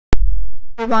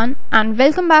Everyone, and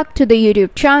welcome back to the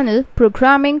YouTube channel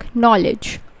Programming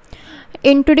Knowledge.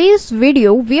 In today's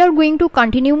video, we are going to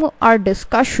continue our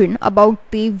discussion about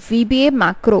the VBA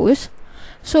macros.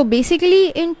 So basically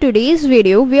in today's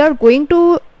video, we are going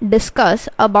to discuss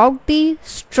about the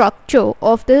structure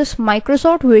of this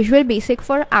Microsoft Visual Basic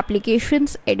for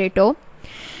Applications editor.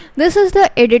 This is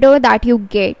the editor that you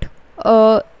get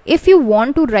if you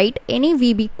want to write any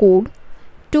VB code,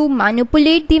 to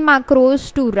manipulate the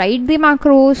macros, to write the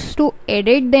macros, to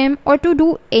edit them, or to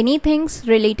do anything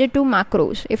related to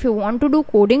macros. If you want to do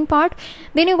coding part,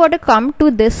 then you got to come to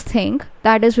this thing,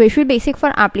 that is Visual Basic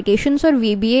for Applications or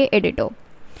VBA editor.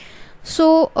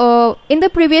 So in the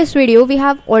previous video, we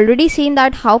have already seen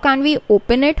that how can we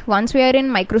open it once we are in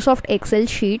Microsoft Excel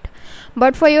sheet.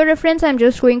 But for your reference, I'm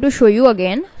just going to show you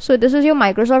again. So this is your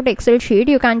Microsoft Excel sheet.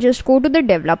 You can just go to the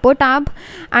developer tab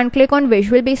and click on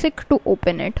Visual Basic to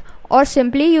open it, or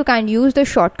simply you can use the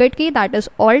shortcut key, that is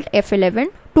Alt F11,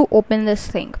 to open this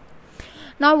thing.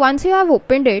 Now once you have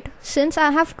opened it, since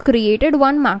I have created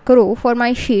one macro for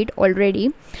my sheet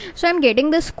already, so I'm getting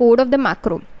this code of the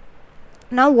macro.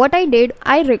 Now what I did,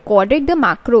 I recorded the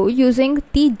macro using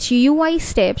the GUI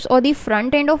steps or the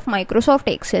front end of Microsoft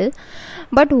Excel,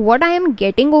 but what I am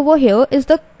getting over here is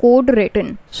the code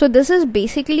written. So this is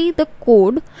basically the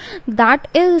code that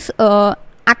is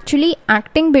actually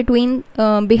acting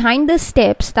behind the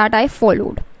steps that I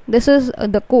followed. This is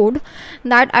the code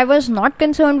that I was not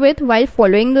concerned with while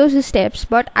following those steps,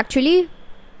 but actually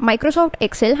Microsoft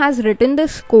Excel has written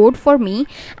this code for me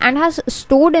and has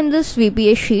stored in this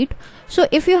VBA sheet. So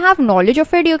if you have knowledge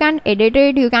of it, you can edit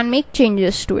it, you can make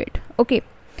changes to it. Okay.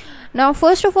 Now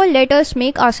first of all, let us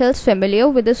make ourselves familiar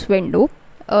with this window.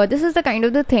 This is the kind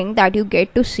of the thing that you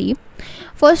get to see.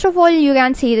 First of all, you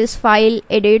can see this file,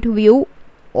 edit, view,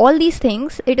 all these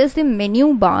things. It is the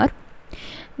menu bar.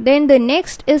 Then the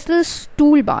next is this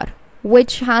toolbar,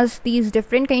 which has these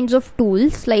different kinds of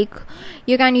tools, like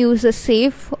you can use the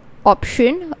save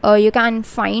option, you can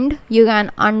find, you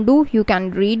can undo, you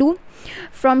can redo.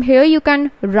 From here you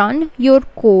can run your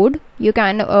code, you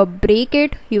can break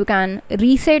it, you can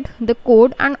reset the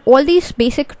code, and all these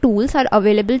basic tools are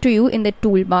available to you in the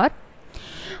toolbar.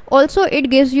 Also it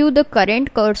gives you the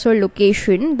current cursor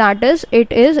location, that is,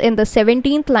 it is in the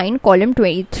 17th line, column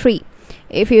 23.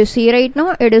 If you see right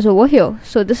now, it is over here.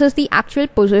 So this is the actual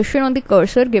position on the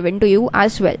cursor given to you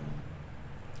as well.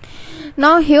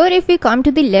 Now here if we come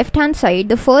to the left hand side,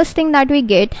 the first thing that we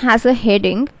get has a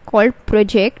heading called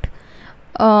project,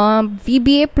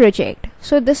 VBA project.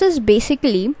 So this is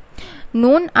basically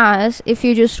known as, if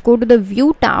you just go to the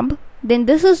view tab, then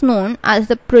this is known as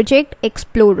the project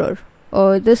explorer.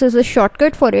 This is a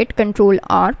shortcut for it, Control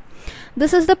R.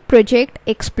 This is the project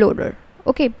explorer.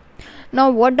 Okay. Now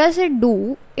what does it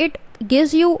do? It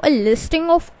gives you a listing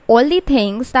of all the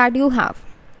things that you have.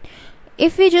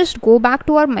 If we just go back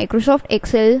to our Microsoft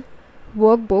Excel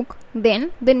workbook,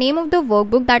 then the name of the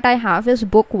workbook that I have is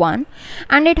book 1,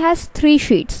 and it has 3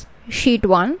 sheets, sheet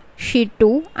 1, sheet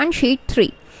 2 and sheet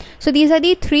 3. So these are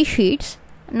the 3 sheets.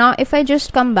 Now if I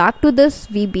just come back to this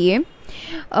VBA,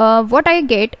 what I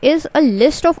get is a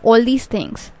list of all these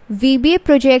things. VBA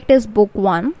project is book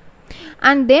 1,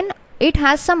 and then it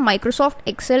has some Microsoft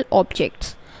Excel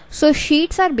objects. So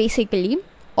sheets are basically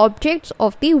objects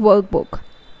of the workbook.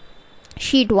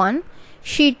 Sheet 1,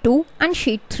 sheet 2 and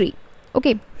sheet 3.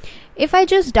 Okay. If I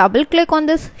just double click on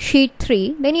this sheet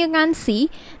 3, then you can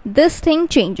see this thing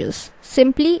changes.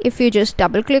 Simply if you just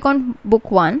double click on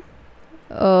book 1,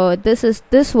 this is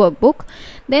this workbook,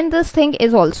 then this thing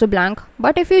is also blank.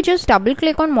 But if you just double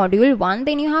click on module 1,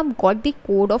 then you have got the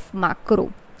code of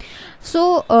macro.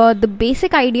 So the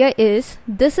basic idea is,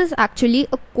 this is actually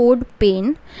a code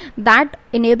pane that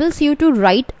enables you to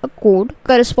write a code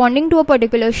corresponding to a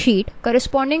particular sheet,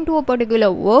 corresponding to a particular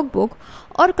workbook,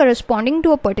 or corresponding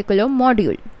to a particular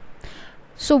module.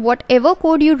 So whatever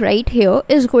code you write here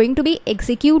is going to be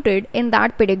executed in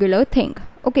that particular thing.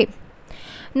 Okay.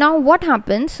 Now what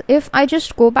happens if I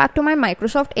just go back to my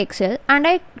Microsoft Excel and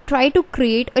I try to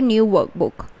create a new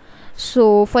workbook?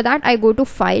 So for that I go to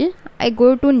File, I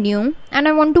go to New, and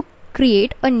I want to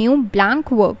create a new blank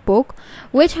workbook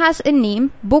which has a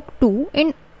name book 2,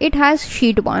 and it has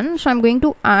sheet 1. So I'm going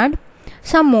to add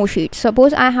some more sheets.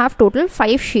 Suppose I have total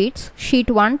 5 sheets,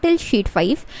 sheet 1 till sheet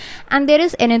 5, and there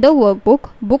is another workbook,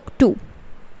 book 2.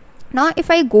 Now if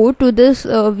I go to this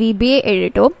VBA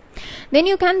editor, then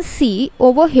you can see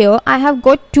over here I have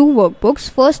got 2 workbooks.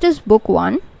 First is book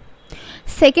 1,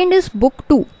 second is book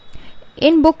 2.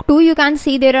 In book 2 you can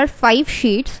see there are 5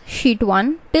 sheets, sheet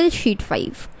 1 till sheet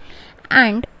 5,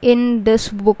 and in this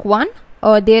book 1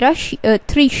 there are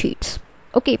 3 sheets.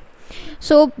 Okay,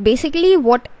 So basically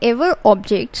whatever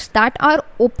objects that are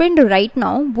opened right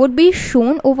now would be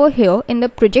shown over here in the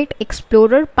Project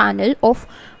Explorer panel of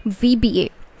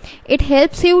VBA. It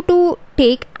helps you to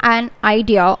take an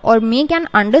idea or make an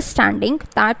understanding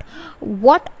that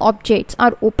what objects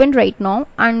are open right now,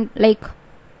 and like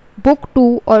book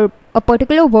 2 or a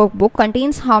particular workbook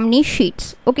contains how many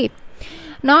sheets. Okay,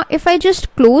 now if I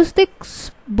just close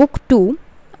this book 2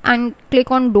 and click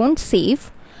on don't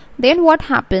save, then what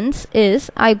happens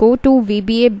is I go to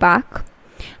VBA back,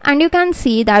 and you can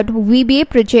see that VBA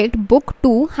project book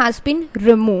 2 has been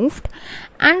removed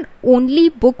and only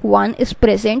book 1 is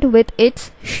present with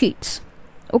its sheets.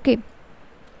 Okay,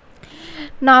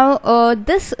 now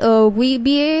this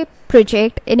VBA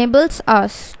project enables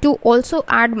us to also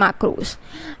add macros.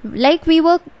 Like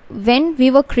when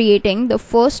we were creating the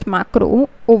first macro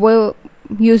over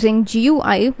using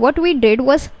GUI, what we did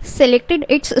was selected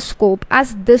its scope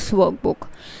as this workbook.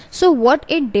 So what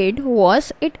it did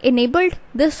was it enabled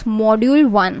this module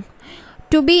 1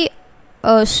 to be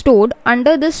stored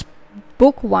under this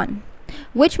book 1,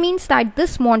 which means that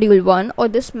this module 1 or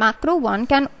this macro 1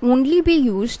 can only be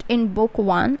used in book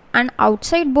 1, and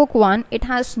outside book 1 it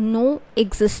has no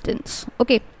existence.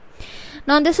 Okay,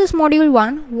 now this is module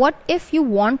 1. What if you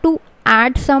want to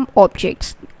add some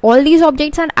objects? All these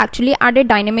objects are actually added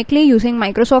dynamically using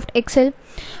Microsoft Excel,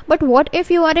 but what if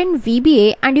you are in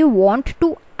VBA and you want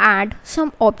to add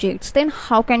some objects? Then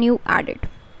how can you add it?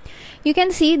 You can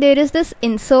see there is this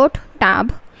insert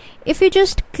tab. If you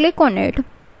just click on it,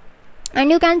 and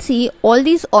you can see all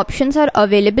these options are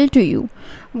available to you.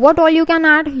 What all you can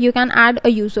add? You can add a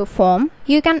user form,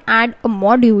 you can add a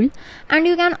module, and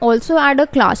you can also add a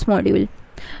class module.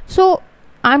 So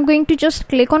I'm going to just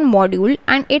click on module,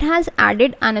 and it has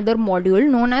added another module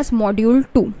known as module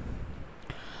 2.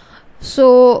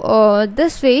 So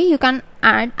this way you can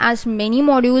add as many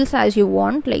modules as you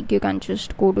want. Like you can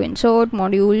just go to insert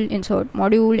module, insert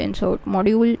module, insert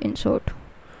module, insert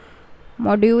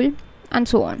module, and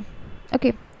so on.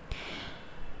 Okay,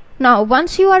 now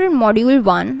once you are in module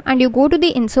 1 and you go to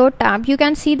the insert tab, you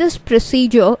can see this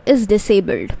procedure is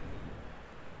disabled.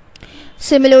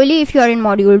 Similarly, if you are in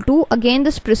module 2, again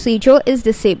this procedure is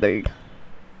disabled.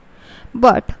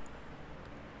 But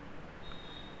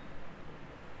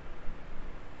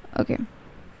okay,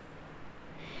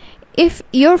 if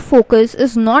your focus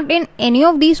is not in any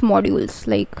of these modules,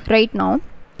 like right now,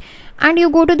 and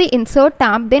you go to the insert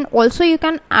tab, then also you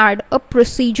can add a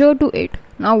procedure to it.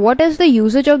 Now what is the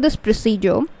usage of this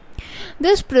procedure?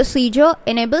 This procedure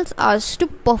enables us to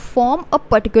perform a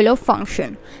particular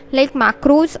function. Like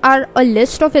macros are a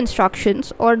list of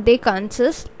instructions, or they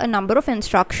consist a number of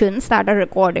instructions that are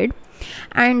recorded,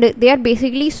 and they are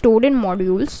basically stored in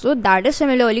modules. So that is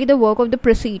similarly the work of the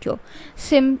procedure.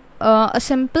 A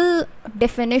simple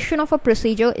definition of a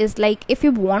procedure is like if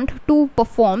you want to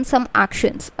perform some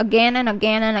actions again and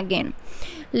again and again,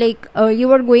 like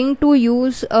you are going to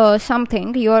use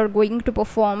something, you are going to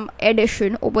perform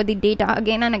addition over the data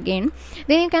again and again,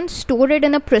 then you can store it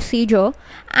in a procedure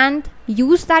and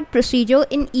use that procedure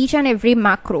in each and every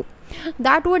macro.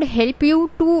 That would help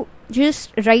you to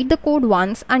just write the code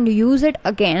once and use it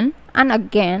again and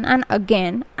again and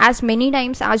again as many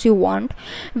times as you want,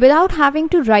 without having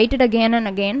to write it again and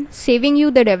again, saving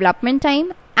you the development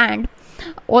time and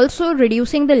also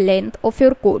reducing the length of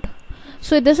your code.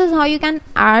 So this is how you can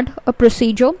add a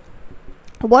procedure.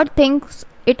 What things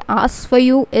it asks for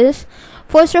you is,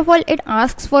 first of all, it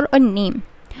asks for a name.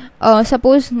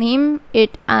 Suppose name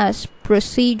it as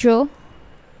procedure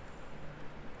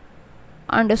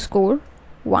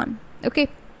 _1. Okay,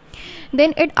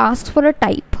 then it asks for a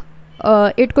type.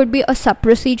 It could be a sub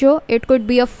procedure, it could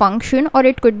be a function, or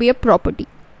it could be a property.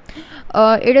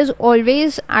 It is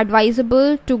always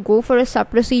advisable to go for a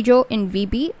sub procedure in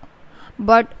VB,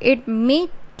 but it may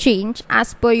change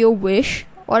as per your wish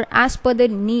or as per the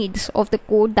needs of the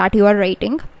code that you are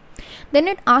writing. Then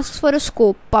it asks for a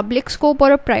scope, public scope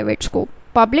or a private scope.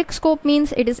 Public scope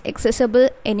means it is accessible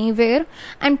anywhere,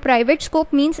 and private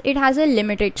scope means it has a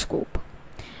limited scope.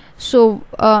 So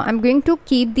I'm going to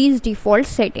keep these default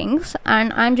settings,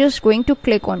 and I'm just going to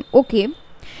click on OK.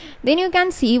 Then you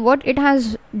can see what it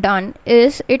has done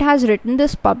is it has written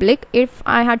this public. If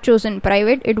I had chosen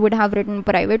private, it would have written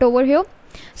private over here.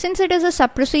 Since it is a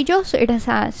sub procedure, so it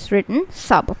has written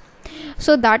sub.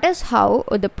 So that is how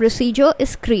the procedure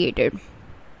is created.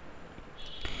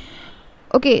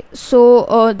 Okay,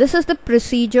 so this is the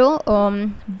procedure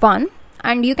 1,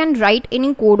 and you can write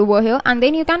any code over here, and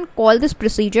then you can call this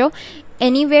procedure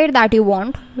anywhere that you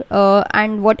want,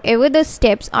 and whatever the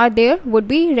steps are there would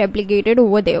be replicated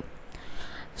over there.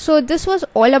 So this was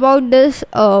all about this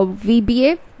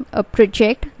VBA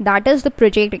project, that is the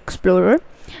Project Explorer.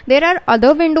 There are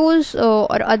other windows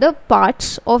or other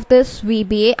parts of this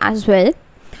VBA as well,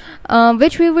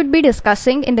 which we would be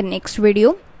discussing in the next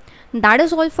video. That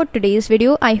is all for today's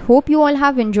video. I hope you all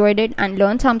have enjoyed it and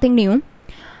learned something new.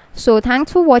 So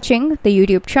thanks for watching the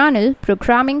YouTube channel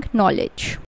Programming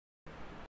Knowledge.